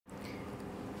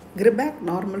Greibach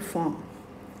normal form.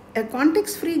 A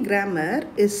context-free grammar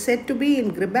is said to be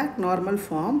in Greibach normal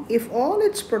form if all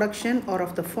its production are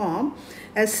of the form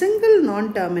a single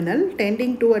non-terminal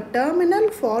tending to a terminal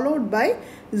followed by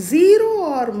zero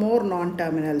or more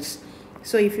non-terminals.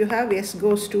 So if you have S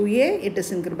goes to A, it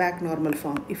is in Greibach normal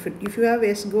form. If you have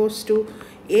S goes to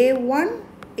A1,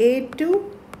 A2,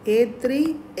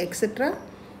 A3, etc.,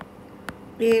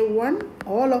 A1,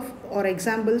 all of are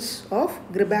examples of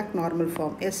Greibach normal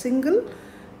form. A single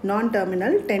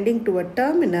non-terminal tending to a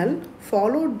terminal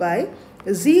followed by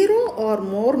zero or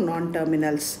more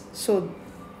non-terminals. So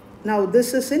now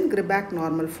this is in Greibach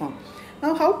normal form.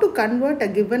 Now how to convert a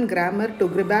given grammar to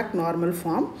Greibach normal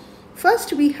form?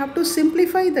 First we have to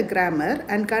simplify the grammar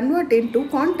and convert into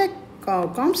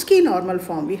Chomsky normal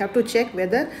form. We have to check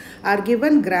whether our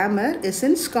given grammar is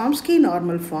in Chomsky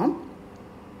normal form.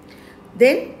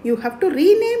 Then you have to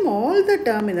rename all the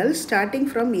terminals starting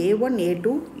from A1,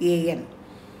 A2, AN.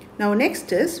 Now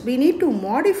next is we need to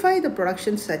modify the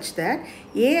production such that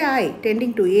AI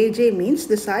tending to AJ means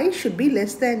this I should be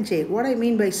less than J. What I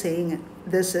mean by saying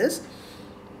this is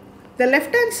the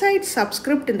left hand side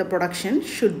subscript in the production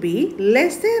should be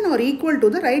less than or equal to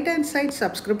the right hand side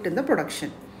subscript in the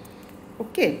production.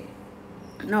 Okay.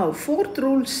 Now fourth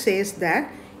rule says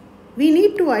that we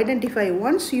need to identify,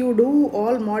 once you do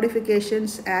all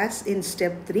modifications as in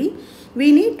step 3,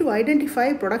 we need to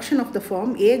identify production of the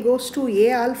form A goes to A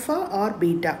alpha or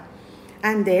beta.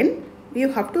 And then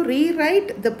you have to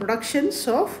rewrite the productions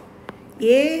of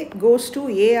A goes to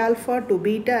A alpha to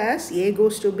beta as A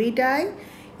goes to beta I,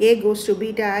 A goes to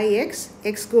beta ix,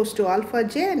 X goes to alpha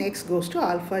j, and X goes to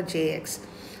alpha jx.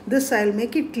 This I will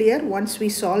make it clear once we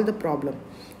solve the problem.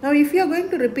 Now if you are going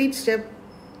to repeat step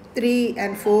 3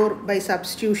 and 4 by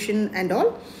substitution and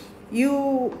all,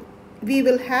 we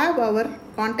will have our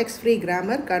context-free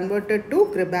grammar converted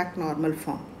to Greibach normal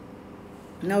form.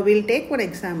 Now we will take one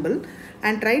example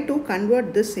and try to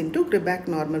convert this into Greibach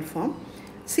normal form.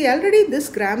 See, already this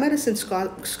grammar is in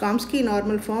Chomsky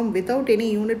normal form without any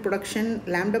unit production,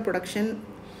 lambda production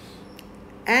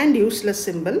and useless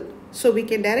symbol. So we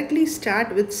can directly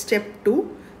start with step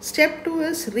 2. Step 2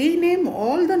 is rename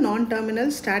all the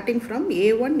non-terminals starting from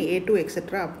A1, A2,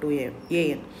 etc. up to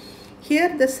AN.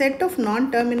 Here the set of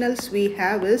non-terminals we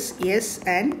have is S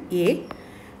and A.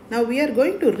 Now we are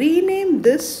going to rename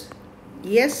this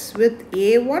S with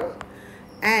A1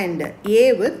 and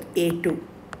A with A2.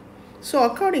 So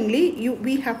accordingly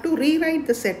we have to rewrite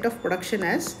the set of production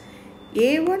as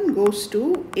A1 goes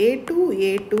to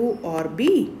A2, A2 or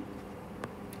B,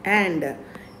 and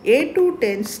A2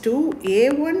 tends to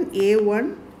A1,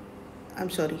 A1, I'm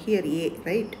sorry, here A,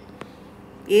 right?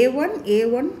 A1,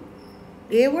 A1,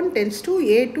 A1 tends to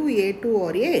A2, A2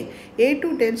 or A.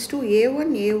 A2 tends to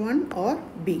A1, A1 or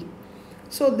B.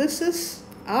 So this is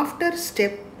after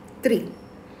step 3.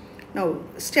 Now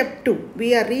step 2,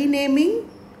 we are renaming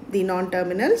the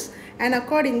non-terminals and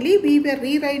accordingly we were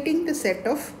rewriting the set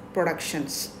of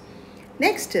productions.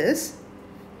 Next is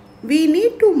we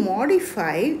need to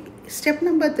modify. Step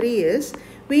number 3 is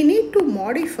we need to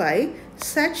modify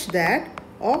such that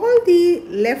all the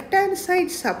left hand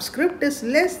side subscript is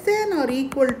less than or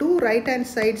equal to right hand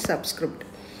side subscript.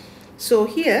 So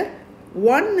here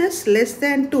 1 is less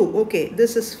than 2. Okay,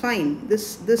 this is fine.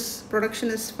 This production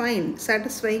is fine,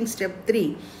 satisfying step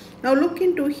 3. Now look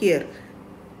into here.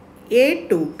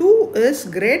 A2, 2 is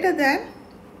greater than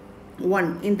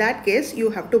 1. In that case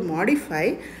you have to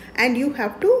modify and you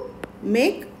have to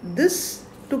make this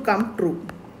to come true.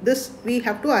 This we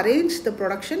have to arrange the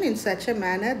production in such a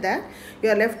manner that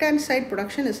your left hand side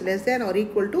production is less than or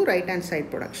equal to right hand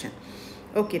side production.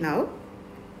 Okay, now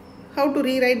how to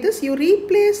rewrite this? You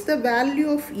replace the value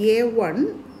of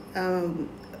A1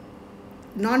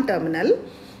 non-terminal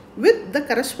with the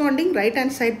corresponding right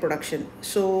hand side production.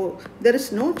 So there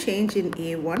is no change in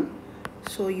A1.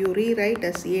 So you rewrite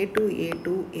as A2,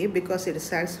 A2, A because it is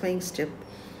satisfying step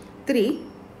 3.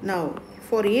 Now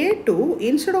for A2,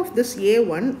 instead of this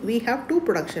A1, we have two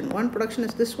production. One production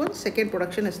is this one, second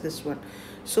production is this one.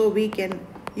 So we can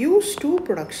use two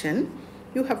production.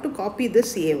 You have to copy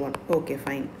this A1. Okay,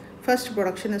 fine. First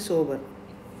production is over.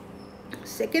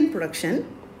 Second production,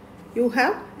 you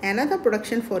have another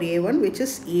production for A1 which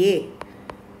is A.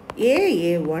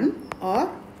 A1 or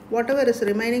whatever is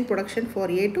remaining production for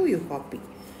A2 you copy.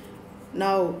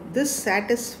 Now this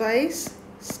satisfies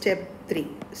step 3.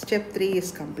 Step 3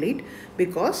 is complete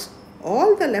because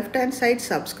all the left hand side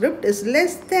subscript is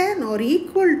less than or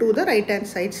equal to the right hand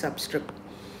side subscript.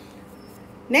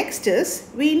 Next is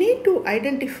we need to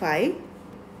identify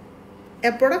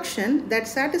a production that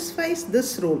satisfies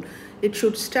this rule. It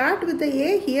should start with the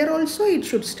A. Here also it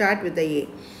should start with the A.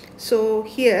 So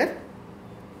here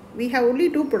we have only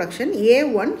two production,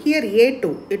 A1, here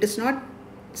A2. It is not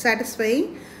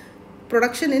satisfying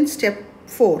production in step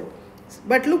 4.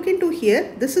 But look into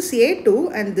here, this is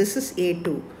A2 and this is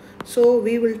A2. So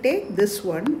we will take this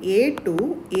one,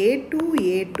 A2, A2,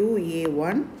 A2,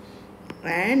 A1,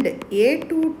 and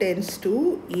A2 tends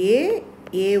to A,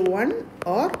 A1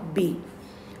 or B.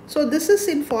 So this is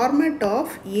in format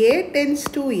of A tends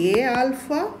to A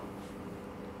alpha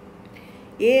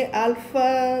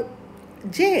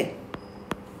J,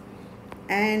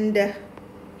 and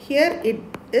here it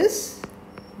is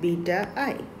beta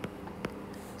I.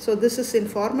 So this is in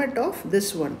format of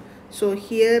this one. So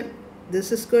here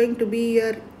this is going to be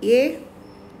your A,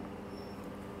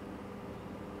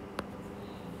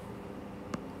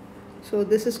 so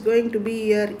this is going to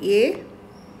be your A,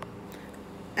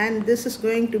 and this is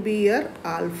going to be your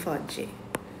alpha J.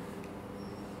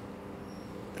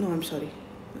 No, I'm sorry,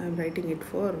 I'm writing it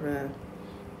for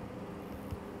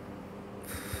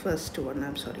first one.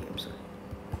 I'm sorry.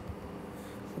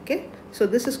 Okay, so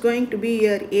this is going to be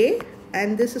your A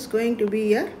and this is going to be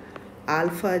your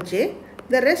alpha J.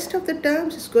 The rest of the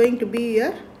terms is going to be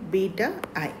your beta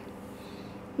I.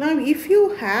 Now if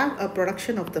you have a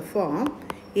production of the form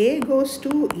A goes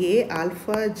to A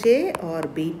alpha J or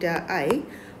beta I,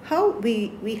 how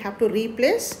we have to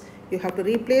replace? You have to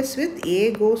replace with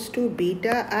A goes to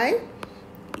beta I,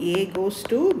 A goes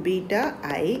to beta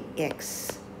I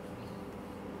X.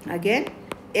 Again,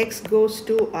 X goes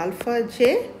to alpha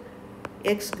J,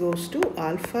 X goes to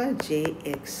alpha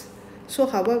JX. So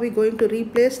how are we going to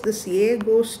replace this? A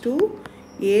goes to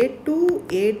A2,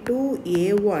 A2,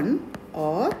 A1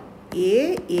 or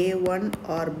A1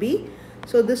 or B.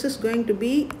 So this is going to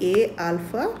be A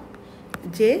alpha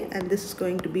J and this is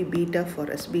going to be beta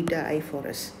for us, beta I for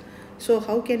us. So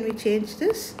how can we change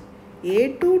this?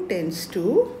 A2 tends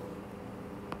to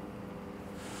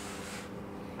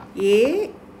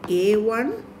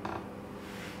A1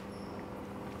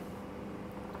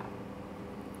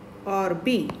 or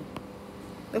B.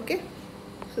 Okay,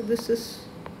 so this is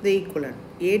the equivalent.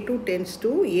 A2 tends to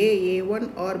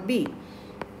A1 or B.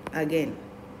 Again,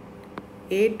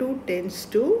 A2 tends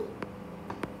to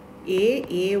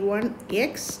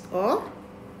A1X or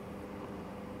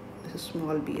this is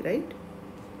small b, right?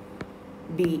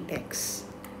 BX.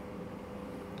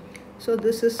 So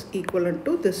this is equivalent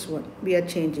to this one. We are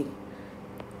changing.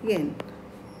 Again,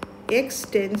 X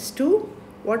tends to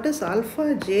what is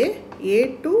alpha J?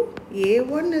 A2,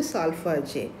 A1 is alpha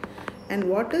J. And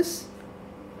what is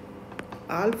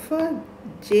alpha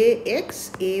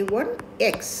JX,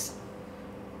 A1X?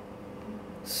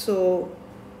 So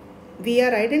we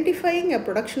are identifying a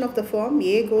production of the form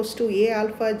A goes to A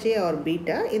alpha J or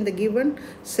beta in the given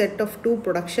set of two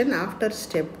production after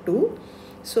step 2.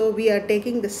 So we are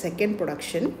taking the second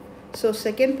production. So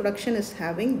second production is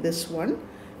having this one,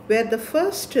 where the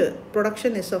first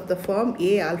production is of the form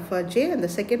A alpha J and the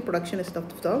second production is of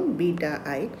the form beta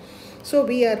I. So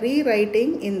we are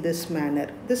rewriting in this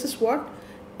manner. This is what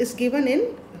is given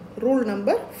in rule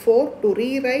number 4, to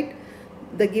rewrite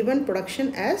the given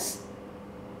production as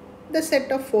the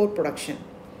set of 4 production.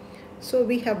 So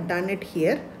we have done it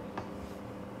here.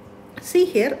 See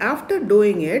here, after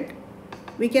doing it,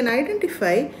 we can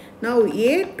identify now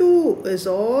A2 is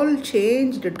all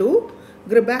changed to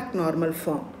Greibach normal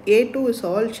form. A2 is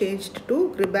all changed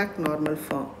to Greibach normal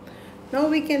form. Now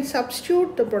we can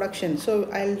substitute the production. So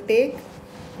I'll take,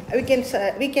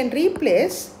 we can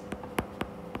replace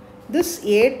this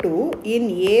A2 in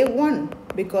A1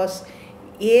 because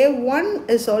A1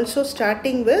 is also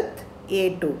starting with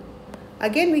A2.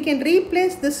 Again, we can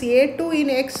replace this A2 in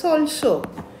X also,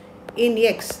 in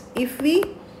X. If we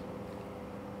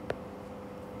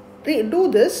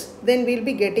do this, then we'll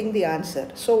be getting the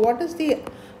answer. So what is the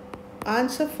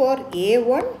answer for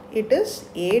A1? It is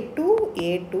A2,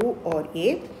 A2 or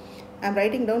A. I'm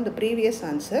writing down the previous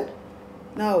answer.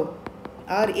 Now,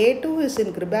 our A2 is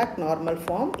in Greibach normal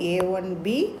form,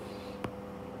 A1B.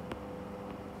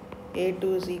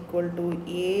 A2 is equal to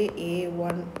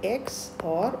A1X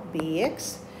or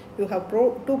BX. You have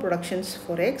two productions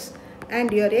for X and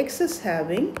your X is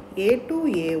having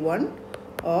A2A1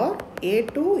 or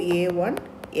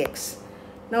A2A1X.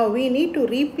 Now we need to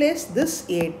replace this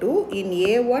A2 in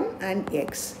A1 and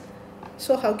X.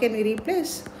 So how can we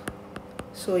replace?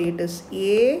 So it is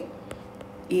A1,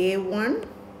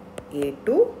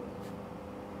 A2.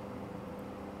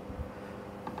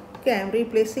 Okay, I am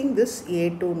replacing this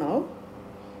A2 now.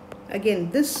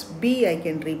 Again, this B I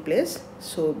can replace.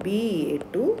 So B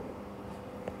A2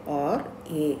 or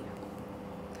A.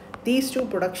 These two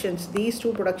productions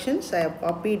I have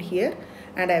copied here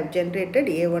and I have generated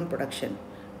A1 production.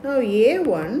 Now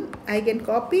A1, I can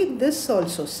copy this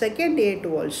also, second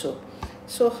A2 also.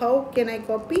 So how can I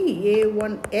copy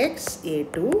A1X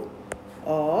A2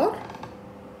 or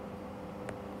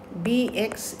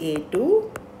BX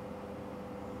A2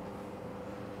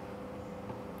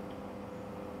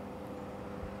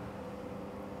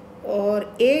 or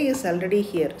A is already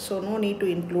here, so no need to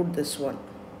include this one.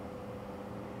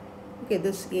 Okay,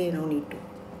 this A no need to.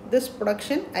 This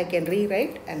production I can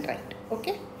rewrite and write.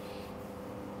 Okay.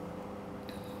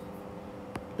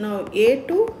 Now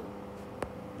A2,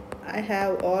 I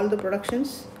have all the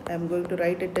productions. I am going to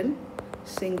write it in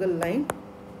single line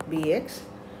BX.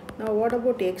 Now what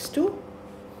about X2?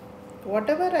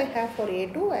 Whatever I have for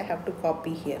A2, I have to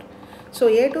copy here. So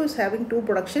A2 is having 2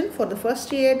 production. For the first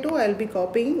A2, I will be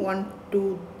copying 1,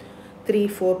 2, 3,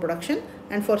 4 production.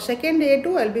 And for second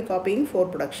A2, I will be copying 4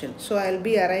 production. So I will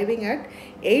be arriving at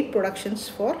 8 productions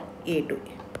for A2.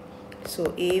 So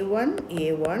A1,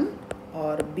 A1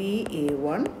 or B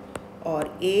A1 or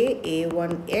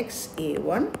A1X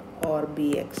A1 or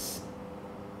BX.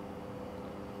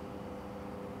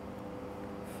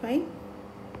 Fine.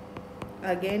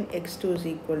 Again X2 is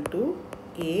equal to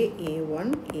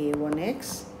A1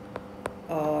 A1X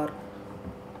or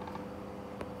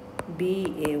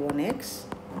B A1X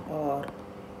or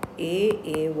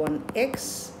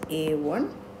A1X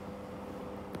A1,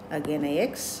 again a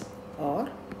X or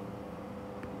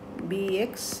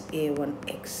BX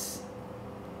A1X.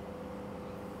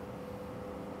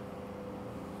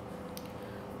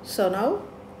 So now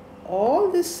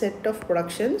all this set of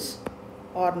productions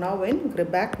are now in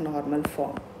Greibach normal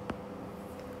form.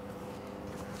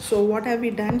 So what have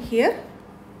we done here?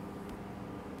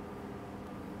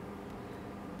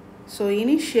 So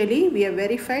initially we have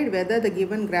verified whether the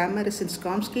given grammar is in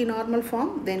Chomsky normal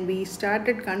form. Then we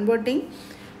started converting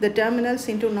the terminals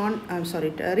into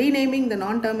renaming the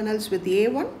non-terminals with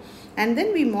A1, and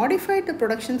then we modified the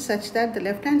production such that the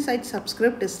left hand side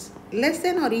subscript is less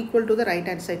than or equal to the right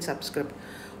hand side subscript.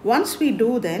 Once we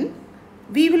do, then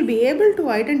we will be able to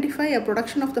identify a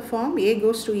production of the form A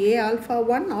goes to A alpha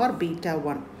 1 or beta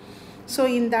 1. So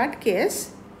in that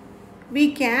case,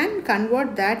 we can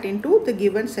convert that into the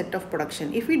given set of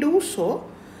production. If we do so,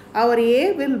 our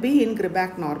A will be in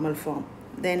Greibach normal form,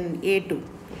 then A2.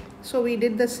 So we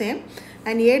did the same,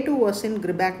 and A2 was in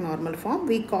Greibach normal form.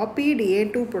 We copied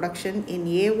A2 production in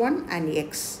A1 and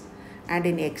X and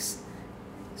in X.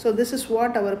 So this is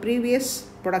what our previous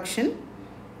production.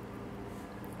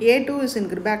 A2 is in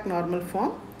Greibach normal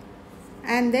form,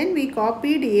 and then we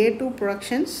copied A2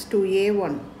 productions to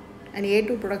A1, and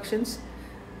A2 productions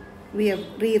we have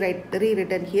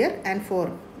rewritten here, and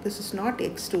for this is not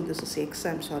X2, this is X,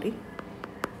 I'm sorry.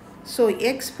 So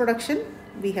X production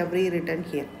we have rewritten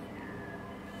here.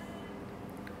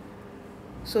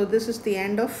 So this is the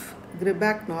end of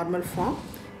Greibach normal form.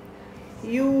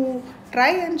 You try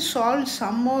and solve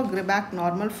some more Greibach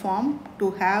normal form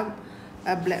to have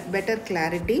a better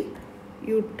clarity.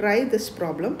 You try this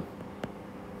problem.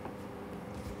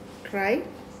 Try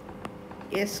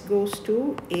S goes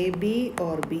to AB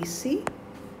or BC,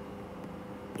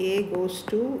 A goes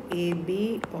to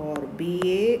AB or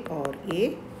BA or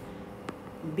A,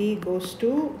 B goes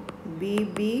to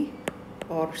BB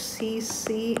or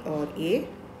CC or A,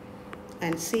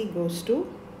 and C goes to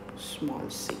small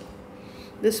c.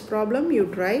 This problem you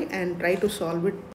try to solve it